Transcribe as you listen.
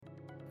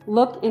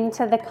look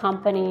into the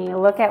company,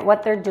 look at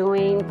what they're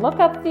doing, look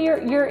up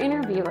your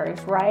interviewers,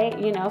 right?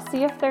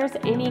 See if there's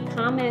any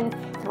common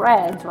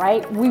threads,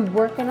 right? We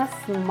work in a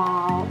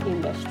small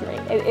industry.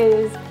 It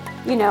is,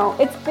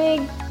 it's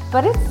big,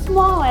 but it's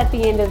small at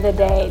the end of the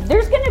day.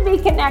 There's going to be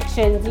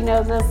connections.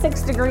 The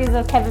 6 degrees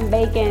of Kevin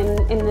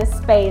Bacon in this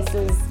space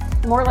is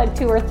more like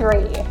 2 or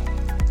 3.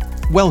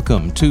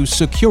 Welcome to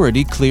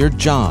Security Cleared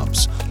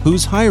Jobs,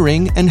 Who's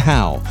Hiring and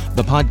How,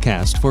 the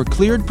podcast for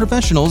cleared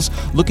professionals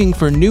looking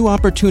for new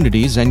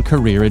opportunities and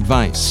career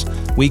advice.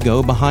 We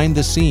go behind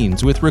the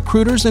scenes with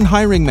recruiters and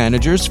hiring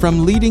managers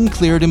from leading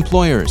cleared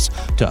employers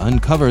to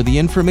uncover the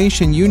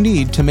information you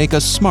need to make a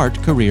smart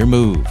career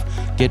move.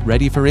 Get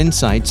ready for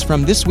insights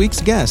from this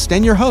week's guest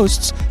and your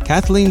hosts,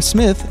 Kathleen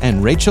Smith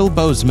and Rachel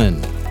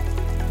Bozeman.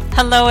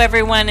 Hello,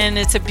 everyone, and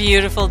it's a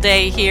beautiful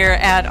day here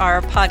at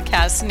our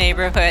podcast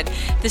neighborhood.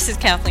 This is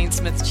Kathleen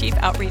Smith, Chief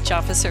Outreach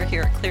Officer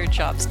here at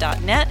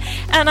clearedjobs.net,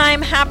 and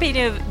I'm happy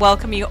to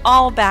welcome you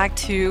all back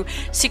to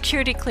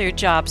Security Cleared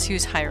Jobs,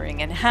 Who's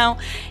Hiring and How.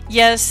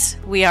 Yes,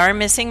 we are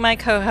missing my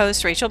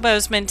co-host, Rachel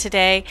Bozeman,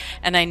 today,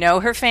 and I know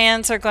her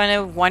fans are going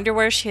to wonder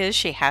where she is.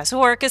 She has a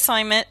work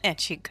assignment, and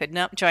she could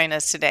not join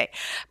us today.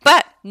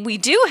 But we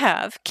do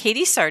have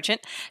Katie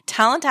Sargent,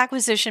 Talent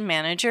Acquisition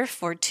Manager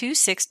for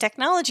 26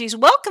 Technologies.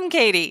 Welcome,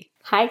 Katie.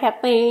 Hi,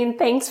 Kathleen.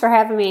 Thanks for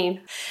having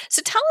me.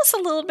 So tell us a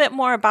little bit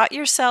more about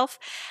yourself,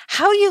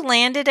 how you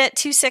landed at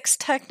 26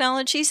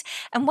 Technologies,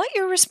 and what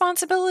your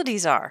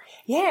responsibilities are.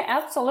 Yeah,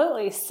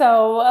 absolutely.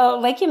 So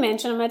like you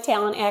mentioned, I'm a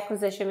Talent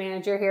Acquisition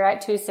Manager here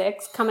at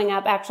 26. Coming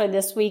up actually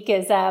this week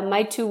is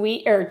my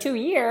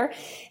 2-year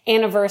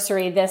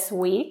anniversary this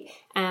week.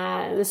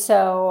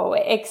 So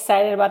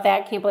excited about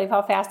that. Can't believe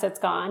how fast it's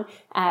gone.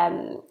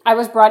 I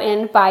was brought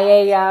in by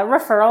a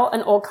referral.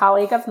 An old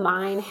colleague of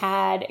mine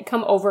had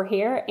come over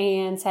here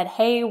and said,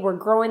 "Hey, we're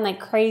growing like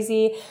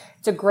crazy.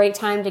 It's a great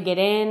time to get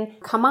in.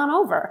 Come on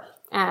over."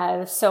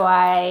 So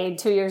I,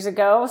 2 years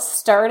ago,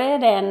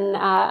 started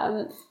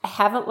and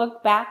haven't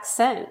looked back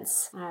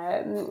since.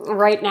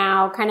 Right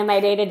now, kind of my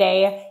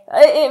day-to-day,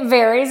 it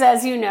varies,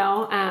 as you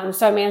know.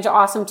 So I manage an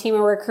awesome team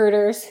of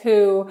recruiters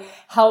who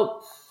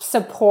help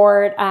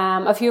support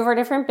a few of our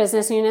different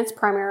business units,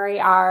 primarily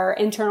our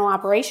internal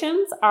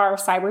operations, our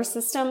cyber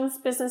systems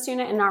business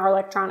unit, and our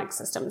electronic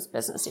systems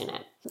business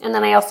unit. And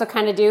then I also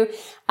kind of do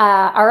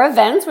our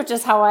events, which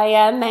is how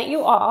I met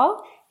you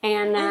all,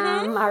 and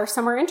our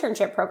summer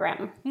internship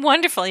program.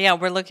 Wonderful. Yeah,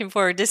 we're looking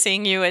forward to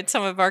seeing you at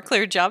some of our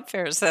clear job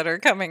fairs that are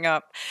coming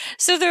up.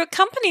 So the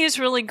company has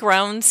really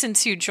grown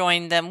since you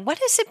joined them. What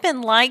has it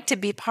been like to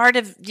be part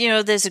of,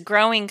 this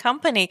growing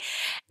company?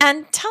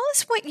 And tell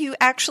us what you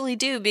actually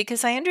do,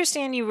 because I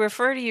understand you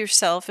refer to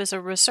yourself as a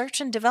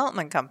research and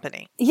development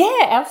company.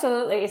 Yeah,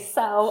 absolutely.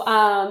 So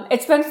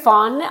it's been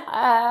fun,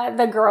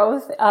 the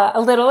growth,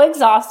 a little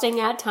exhausting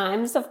at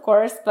times, of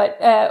course,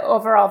 but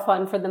overall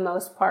fun for the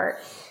most part.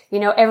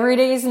 Every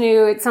day is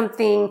new. It's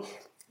something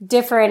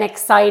different,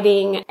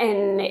 exciting,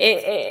 and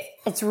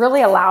it's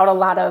really allowed a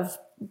lot of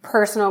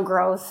personal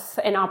growth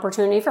and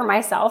opportunity for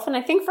myself. And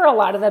I think for a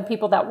lot of the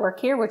people that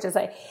work here, which is,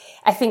 I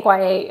think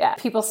why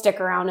people stick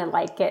around and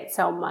like it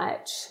so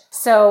much.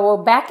 So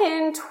back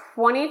in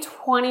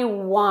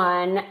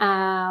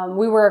 2021,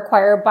 we were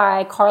acquired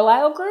by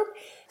Carlyle Group.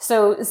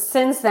 So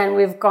since then,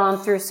 we've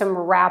gone through some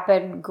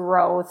rapid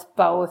growth,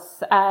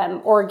 both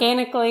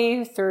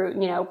organically through,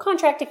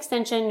 contract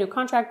extension, new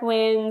contract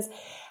wins,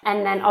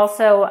 and then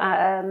also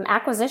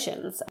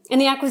acquisitions. And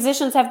the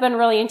acquisitions have been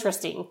really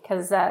interesting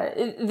because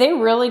they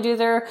really do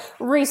their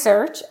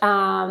research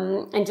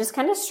and just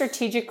kind of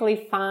strategically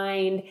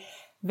find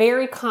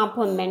very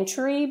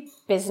complementary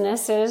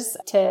businesses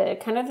to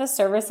kind of the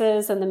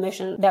services and the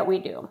mission that we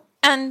do.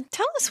 And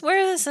tell us,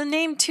 where does the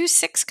name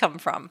 26 come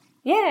from?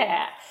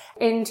 Yeah.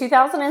 In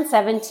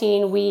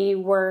 2017, we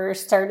were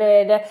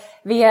started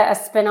via a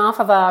spinoff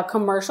of a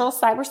commercial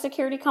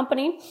cybersecurity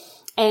company.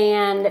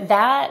 And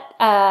that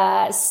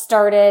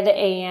started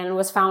and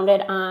was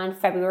founded on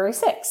February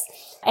 6th.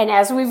 And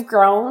as we've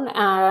grown,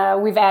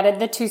 we've added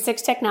the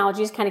 26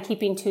 Technologies, kind of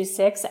keeping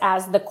 26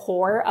 as the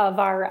core of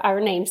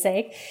our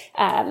namesake.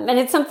 And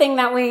it's something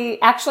that we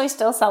actually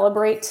still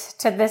celebrate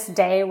to this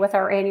day with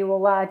our annual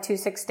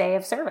 26 Day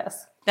of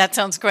Service. That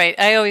sounds great.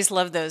 I always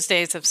love those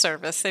days of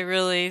service. They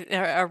really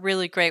are a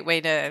really great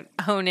way to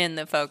hone in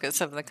the focus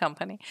of the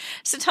company.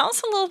 So tell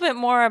us a little bit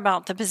more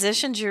about the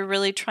positions you're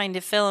really trying to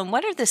fill, and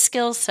what are the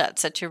skill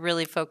sets that you're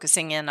really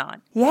focusing in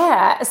on?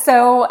 Yeah.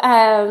 So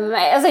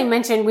as I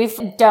mentioned, we've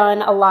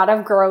done a lot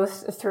of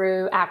growth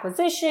through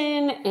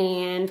acquisition,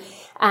 and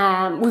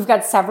we've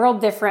got several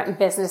different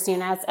business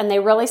units, and they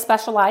really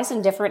specialize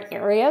in different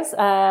areas,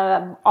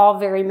 all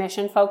very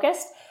mission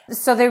focused.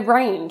 So they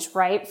range,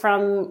 right,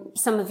 from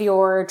some of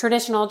your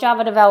traditional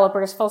Java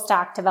developers, full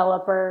stack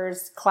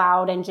developers,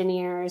 cloud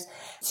engineers,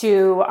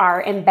 to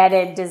our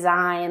embedded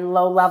design,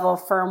 low level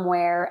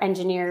firmware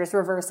engineers,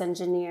 reverse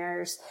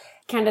engineers,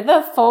 kind of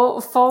the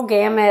full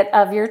gamut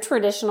of your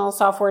traditional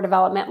software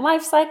development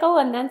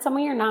lifecycle, and then some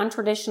of your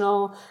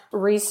non-traditional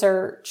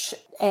research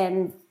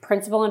and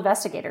principal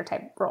investigator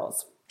type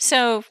roles.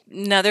 So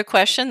another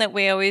question that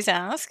we always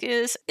ask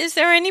is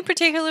there any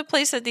particular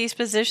place that these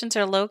positions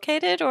are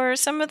located, or are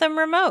some of them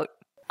remote?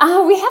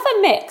 We have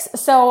a mix.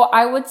 So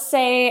I would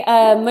say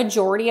a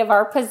majority of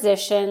our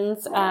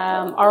positions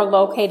are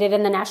located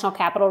in the National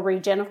Capital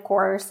Region, of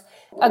course.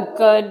 A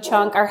good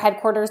chunk, our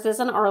headquarters is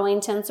in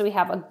Arlington, so we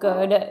have a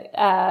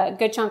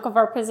good chunk of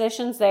our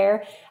positions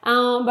there.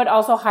 But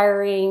also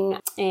hiring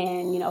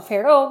in,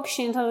 Fair Oak,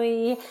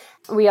 Chantilly.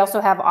 We also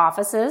have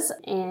offices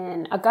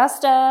in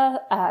Augusta,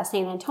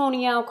 San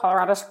Antonio,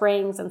 Colorado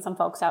Springs, and some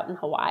folks out in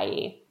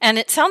Hawaii. And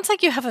it sounds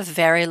like you have a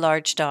very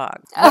large dog.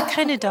 What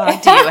kind of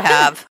dog do you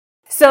have?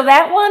 So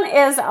that one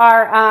is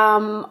our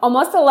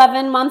almost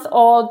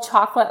 11-month-old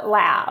chocolate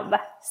lab.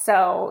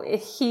 So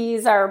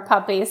he's our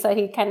puppy. So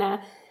he kind of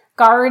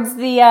guards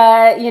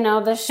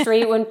the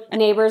street when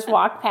neighbors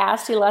walk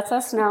past. He lets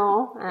us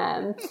know.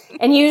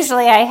 And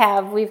usually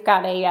we've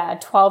got a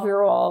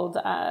 12-year-old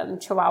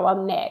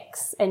Chihuahua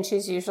mix, and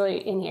she's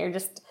usually in here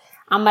just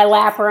on my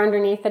lap or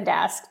underneath the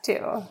desk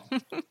too.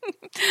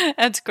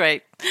 That's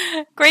great.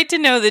 Great to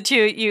know that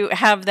you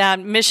have that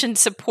mission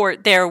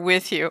support there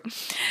with you.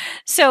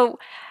 So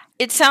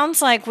it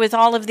sounds like with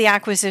all of the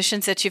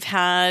acquisitions that you've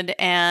had,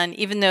 and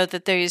even though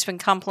that there's been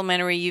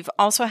complementary, you've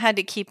also had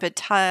to keep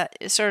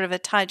sort of a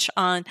touch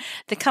on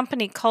the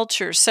company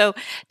culture. So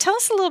tell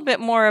us a little bit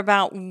more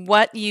about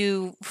what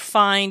you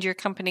find your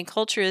company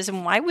culture is,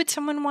 and why would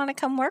someone want to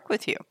come work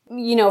with you?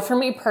 For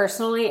me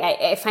personally,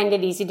 I find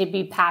it easy to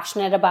be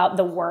passionate about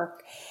the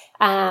work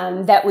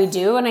that we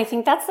do. And I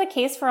think that's the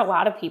case for a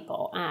lot of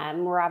people.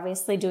 We're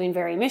obviously doing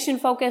very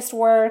mission-focused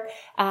work.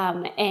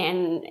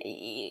 And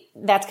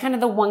that's kind of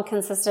the one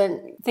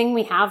consistent thing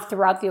we have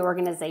throughout the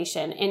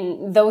organization.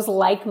 And those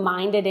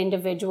like-minded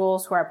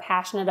individuals who are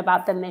passionate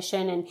about the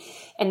mission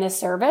and the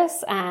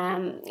service,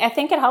 I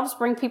think it helps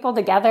bring people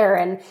together,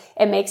 and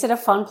it makes it a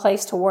fun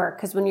place to work.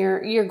 Because when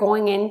you're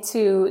going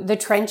into the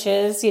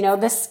trenches,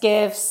 the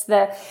skiffs,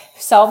 the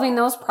solving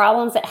those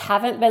problems that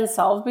haven't been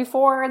solved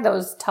before,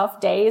 those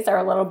tough days are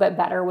a little bit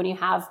better when you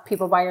have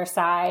people by your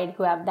side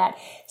who have that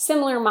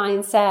similar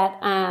mindset,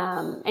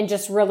 and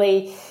just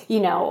really,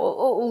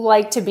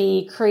 like to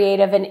be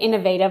creative and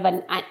innovative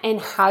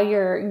and how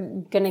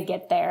you're going to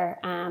get there.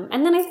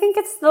 And then I think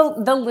it's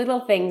the little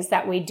things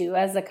that we do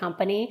as a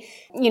company.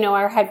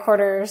 Our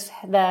headquarters,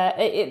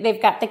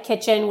 they've got the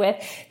kitchen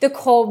with the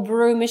cold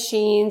brew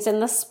machines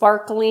and the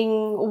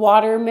sparkling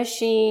water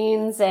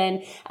machines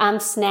and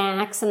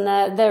snacks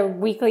and the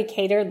weekly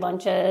catered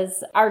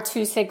lunches. Our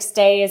 2-6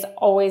 day is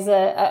always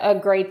a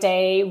great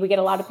day. We get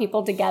a lot of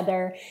people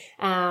together,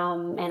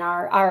 and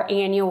our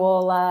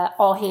annual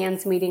all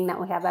hands meeting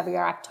that we have every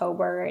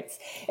October. It's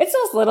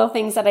those little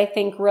things that I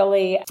think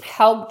really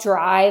help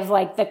drive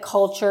like the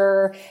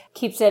culture,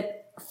 keeps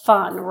it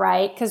fun,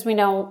 right? Because we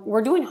know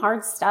we're doing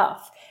hard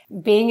stuff.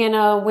 Being in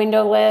a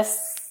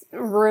windowless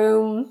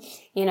room,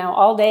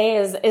 all day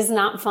is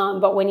not fun.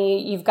 But when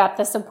you've got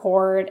the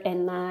support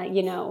and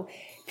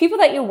people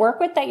that you work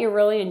with that you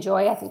really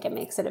enjoy, I think it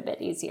makes it a bit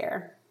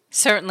easier.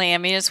 Certainly. I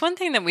mean, it's one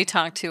thing that we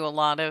talk to a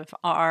lot of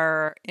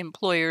our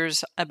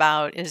employers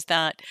about is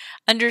that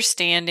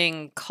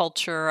understanding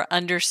culture,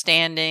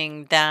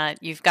 understanding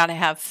that you've got to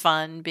have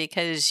fun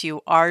because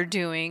you are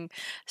doing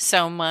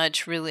so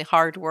much really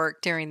hard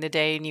work during the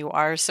day and you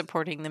are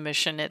supporting the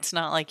mission. It's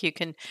not like you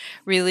can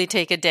really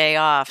take a day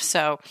off.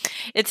 So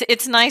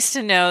it's nice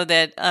to know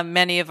that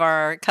many of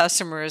our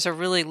customers are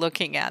really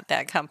looking at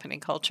that company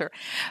culture.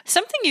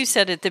 Something you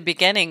said at the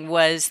beginning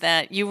was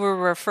that you were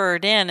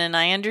referred in, and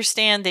I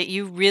understand that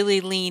you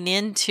really lean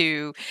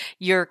into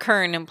your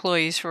current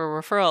employees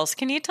for referrals.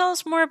 Can you tell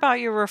us more about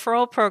your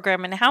referral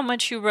program and how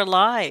much you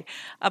rely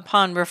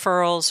upon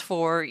referrals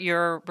for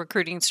your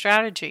recruiting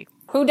strategy?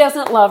 Who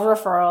doesn't love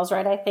referrals,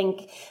 right? I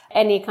think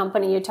any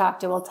company you talk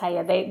to will tell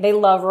you they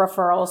love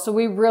referrals. So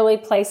we really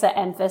place an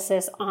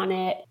emphasis on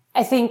it.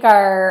 I think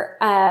our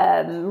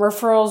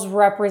referrals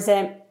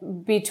represent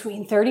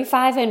between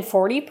 35 and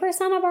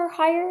 40% of our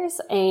hires,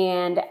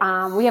 and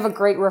we have a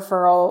great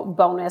referral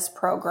bonus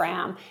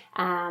program.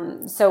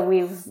 So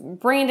we've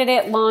branded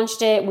it,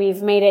 launched it,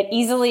 we've made it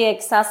easily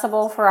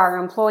accessible for our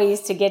employees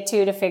to get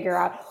to figure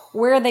out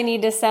where they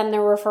need to send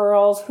their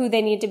referrals, who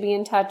they need to be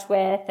in touch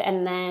with,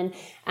 and then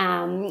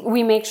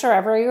we make sure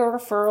every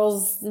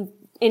referral's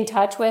in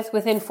touch with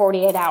within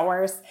 48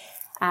 hours.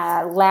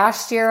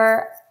 Last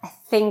year, I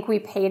think we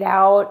paid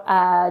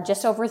out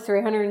just over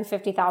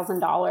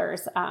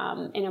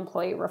 $350,000 in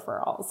employee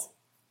referrals.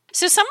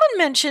 So someone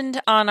mentioned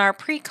on our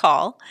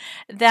pre-call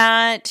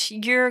that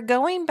you're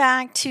going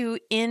back to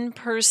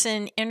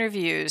in-person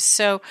interviews.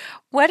 So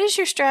what is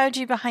your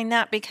strategy behind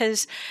that?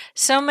 Because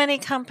so many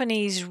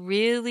companies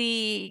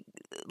really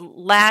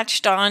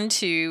latched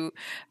onto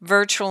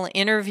virtual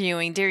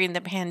interviewing during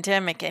the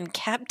pandemic and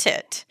kept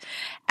it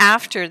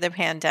after the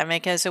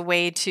pandemic as a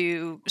way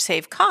to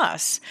save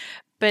costs.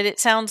 But it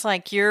sounds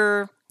like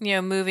you're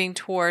moving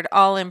toward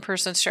all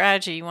in-person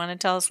strategy. You want to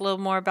tell us a little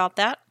more about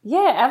that?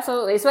 Yeah,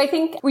 absolutely. So I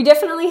think we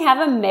definitely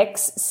have a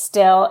mix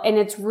still, and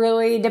it's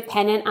really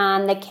dependent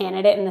on the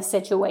candidate and the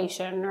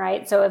situation,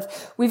 right? So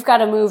if we've got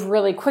to move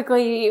really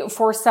quickly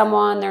for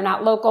someone, they're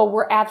not local,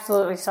 we're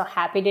absolutely so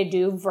happy to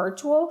do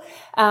virtual.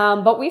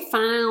 But we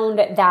found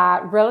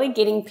that really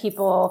getting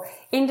people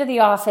into the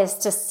office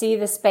to see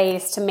the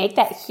space, to make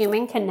that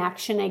human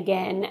connection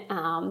again,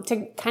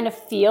 to kind of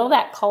feel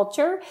that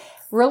culture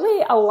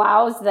really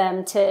allows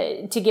them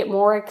to get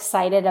more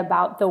excited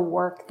about the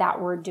work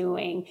that we're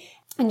doing.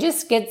 And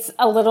just gets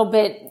a little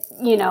bit,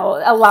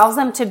 allows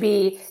them to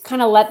be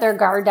kind of let their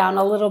guard down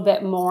a little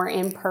bit more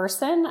in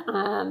person,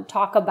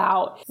 talk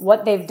about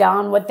what they've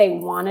done, what they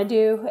want to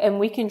do, and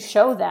we can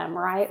show them,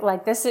 right?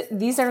 Like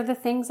these are the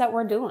things that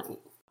we're doing.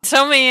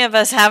 So many of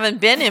us haven't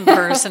been in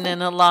person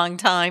in a long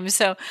time.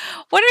 So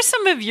what are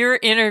some of your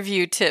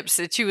interview tips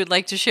that you would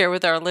like to share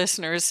with our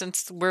listeners,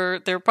 since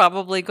they're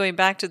probably going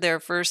back to their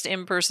first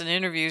in-person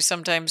interview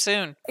sometime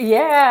soon?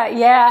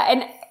 Yeah.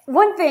 And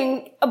one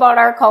thing about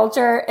our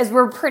culture is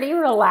we're pretty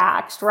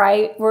relaxed,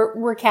 right?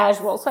 We're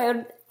casual. So I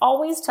would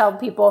always tell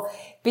people,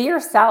 be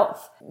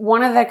yourself.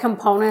 One of the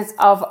components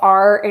of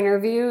our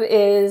interview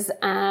is,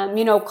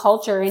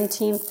 culture and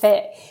team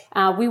fit.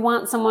 We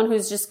want someone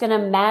who's just going to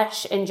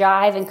mesh and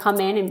jive and come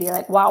in and be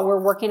like, wow,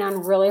 we're working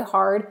on really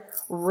hard,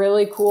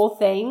 really cool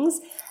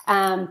things.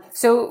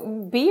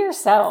 So be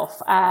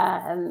yourself.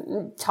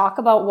 Talk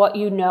about what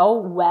you know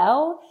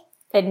well.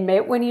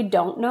 Admit when you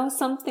don't know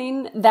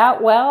something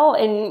that well,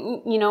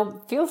 and,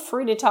 feel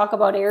free to talk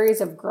about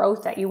areas of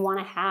growth that you want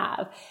to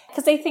have,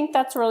 because I think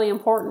that's really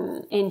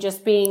important in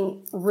just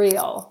being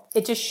real.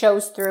 It just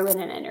shows through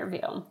in an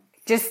interview.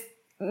 Just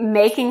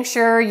making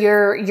sure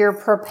you're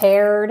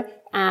prepared.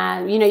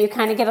 You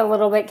kind of get a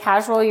little bit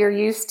casual. You're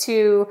used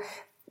to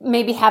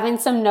maybe having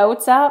some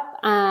notes up.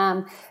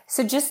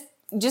 So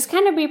just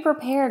kind of be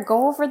prepared.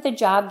 Go over the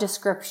job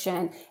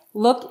description.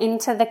 Look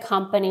into the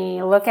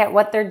company, look at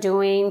what they're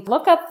doing,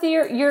 look up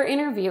your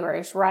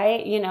interviewers,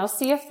 right?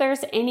 See if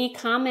there's any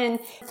common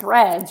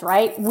threads,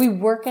 right? We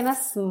work in a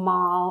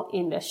small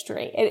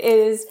industry. It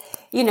is,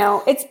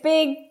 it's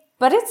big,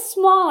 but it's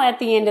small at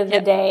the end of the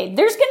day.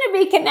 There's going to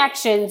be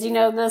connections.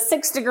 The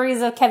 6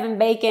 degrees of Kevin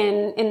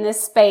Bacon in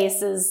this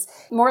space is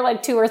more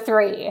like 2 or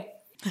 3.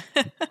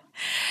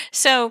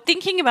 So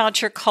thinking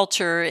about your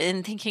culture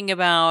and thinking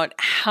about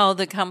how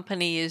the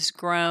company is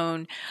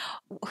grown,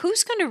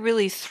 who's going to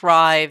really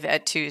thrive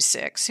at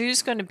 2-6?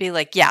 Who's going to be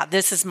like, yeah,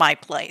 this is my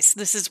place.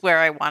 This is where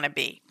I want to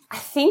be? I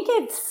think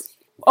it's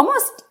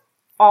almost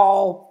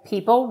all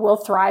people will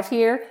thrive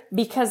here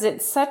because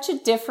it's such a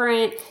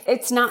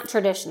it's not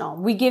traditional.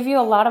 We give you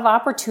a lot of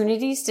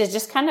opportunities to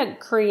just kind of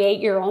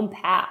create your own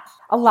path.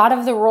 A lot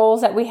of the roles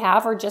that we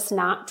have are just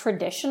not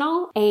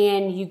traditional,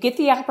 and you get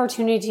the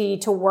opportunity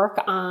to work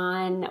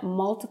on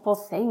multiple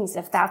things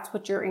if that's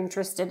what you're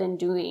interested in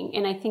doing.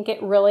 And I think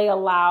it really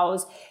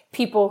allows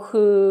people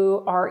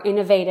who are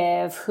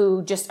innovative,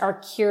 who just are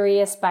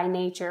curious by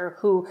nature,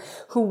 who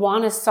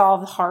want to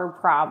solve hard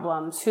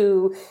problems,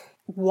 who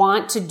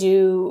want to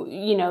do,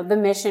 the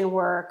mission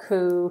work,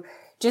 who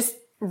just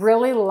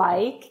really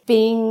like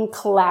being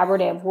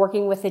collaborative,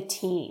 working with a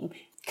team.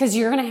 Because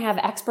you're going to have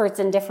experts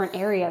in different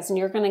areas, and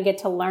you're going to get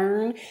to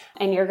learn,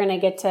 and you're going to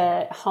get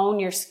to hone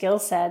your skill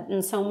set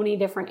in so many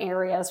different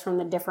areas from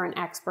the different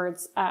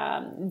experts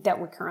that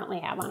we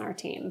currently have on our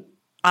team.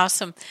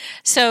 Awesome.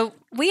 So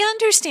we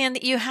understand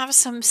that you have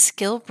some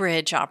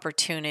SkillBridge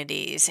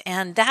opportunities,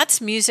 and that's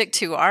music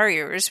to our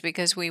ears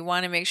because we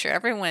want to make sure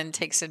everyone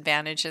takes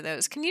advantage of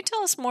those. Can you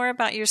tell us more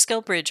about your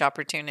SkillBridge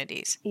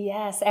opportunities?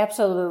 Yes,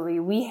 absolutely.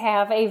 We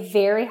have a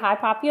very high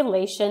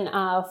population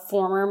of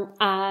former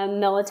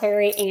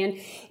military and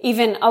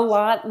even a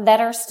lot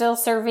that are still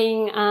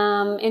serving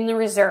in the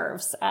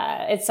reserves.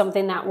 It's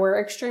something that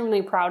we're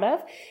extremely proud of,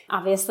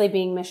 obviously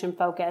being mission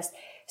focused.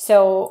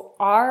 So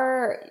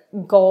our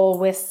goal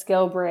with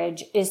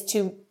SkillBridge is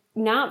to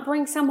not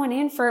bring someone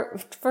in for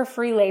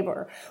free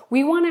labor.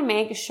 We want to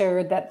make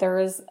sure that there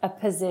is a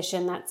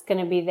position that's going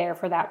to be there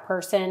for that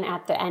person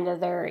at the end of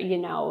their,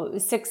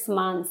 6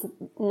 months,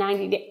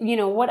 90 days,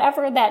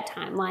 whatever that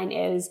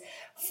timeline is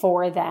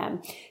for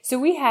them. So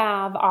we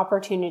have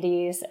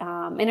opportunities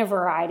in a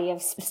variety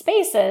of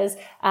spaces in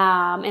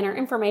our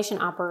information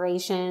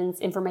operations,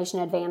 information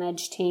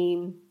advantage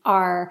team,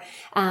 our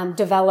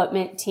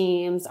development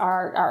teams,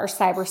 our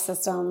cyber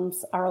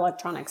systems, our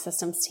electronic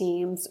systems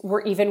teams.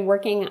 We're even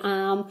working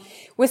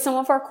with some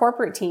of our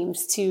corporate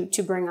teams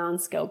to bring on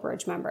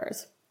SkillBridge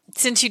members.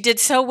 Since you did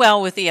so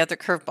well with the other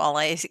curveball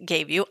I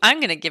gave you, I'm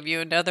going to give you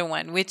another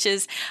one, which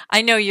is,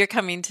 I know you're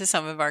coming to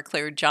some of our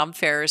Cleared job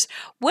fairs.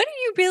 What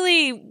do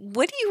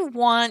you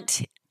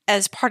want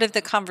as part of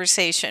the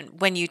conversation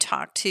when you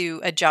talk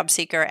to a job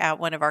seeker at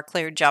one of our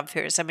Cleared job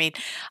fairs? I mean,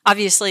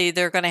 obviously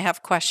they're going to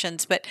have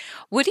questions, but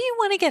what do you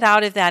want to get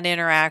out of that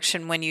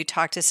interaction when you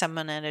talk to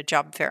someone at a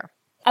job fair?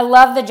 I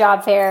love the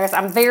job fairs.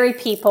 I'm very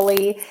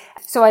people-y.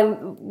 So I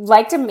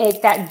like to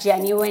make that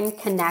genuine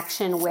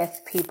connection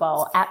with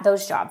people at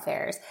those job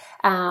fairs.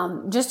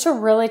 just to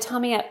really tell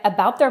me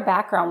about their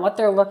background, what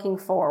they're looking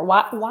for,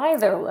 why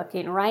they're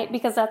looking, right?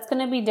 Because that's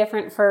going to be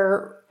different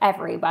for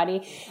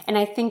everybody. And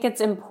I think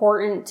it's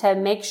important to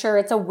make sure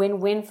it's a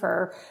win-win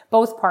for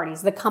both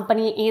parties, the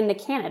company and the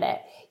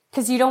candidate.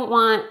 Because you don't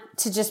want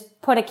to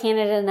just put a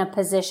candidate in a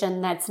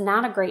position that's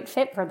not a great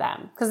fit for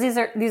them. Because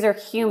these are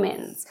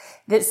humans.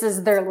 This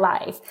is their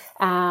life.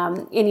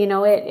 And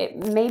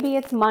maybe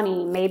it's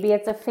money, maybe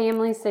it's a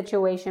family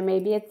situation,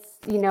 maybe it's,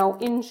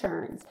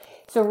 insurance.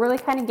 So really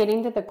kind of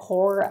getting to the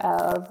core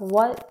of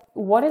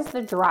what is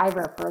the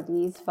driver for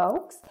these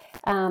folks.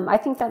 I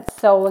think that's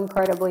so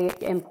incredibly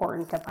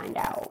important to find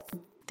out.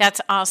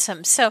 That's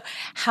awesome. So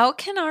how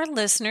can our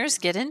listeners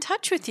get in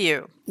touch with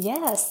you?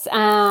 Yes.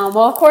 Well,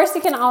 of course, you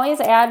can always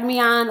add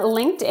me on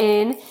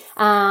LinkedIn,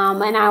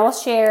 and I will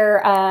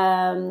share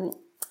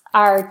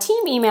our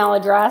team email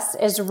address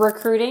is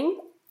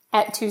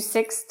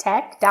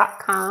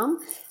recruiting@26tech.com.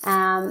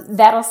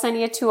 That'll send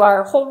you to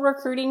our whole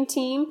recruiting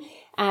team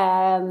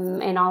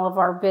and all of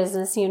our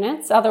business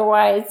units.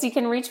 Otherwise, you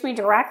can reach me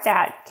direct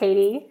at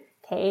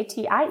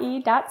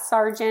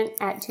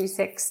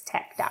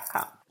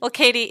katie.sargent@26tech.com. Well,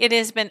 Katie, it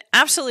has been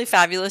absolutely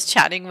fabulous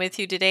chatting with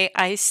you today.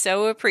 I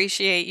so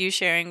appreciate you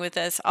sharing with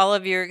us all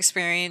of your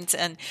experience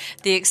and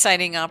the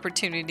exciting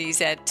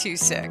opportunities at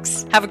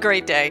 26. Have a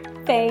great day.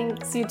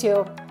 Thanks, you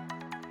too.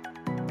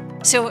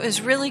 So it was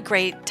really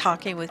great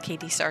talking with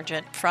Katie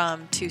Sargent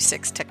from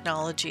 26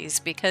 Technologies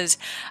because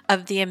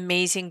of the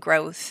amazing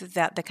growth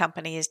that the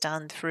company has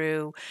done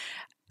through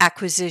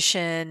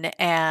acquisition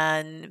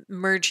and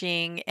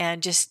merging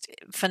and just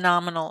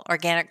phenomenal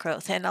organic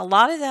growth. And a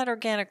lot of that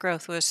organic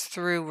growth was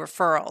through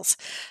referrals.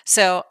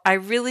 So I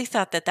really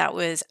thought that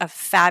was a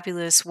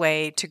fabulous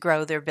way to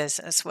grow their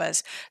business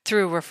was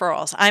through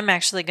referrals. I'm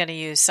actually going to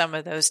use some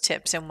of those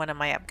tips in one of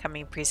my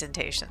upcoming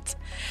presentations.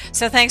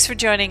 So thanks for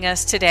joining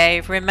us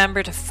today.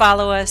 Remember to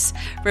follow us,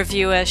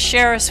 review us,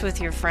 share us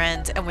with your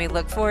friends, and we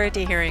look forward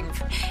to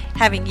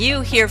having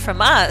you hear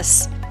from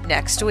us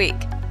next week.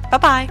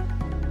 Bye-bye.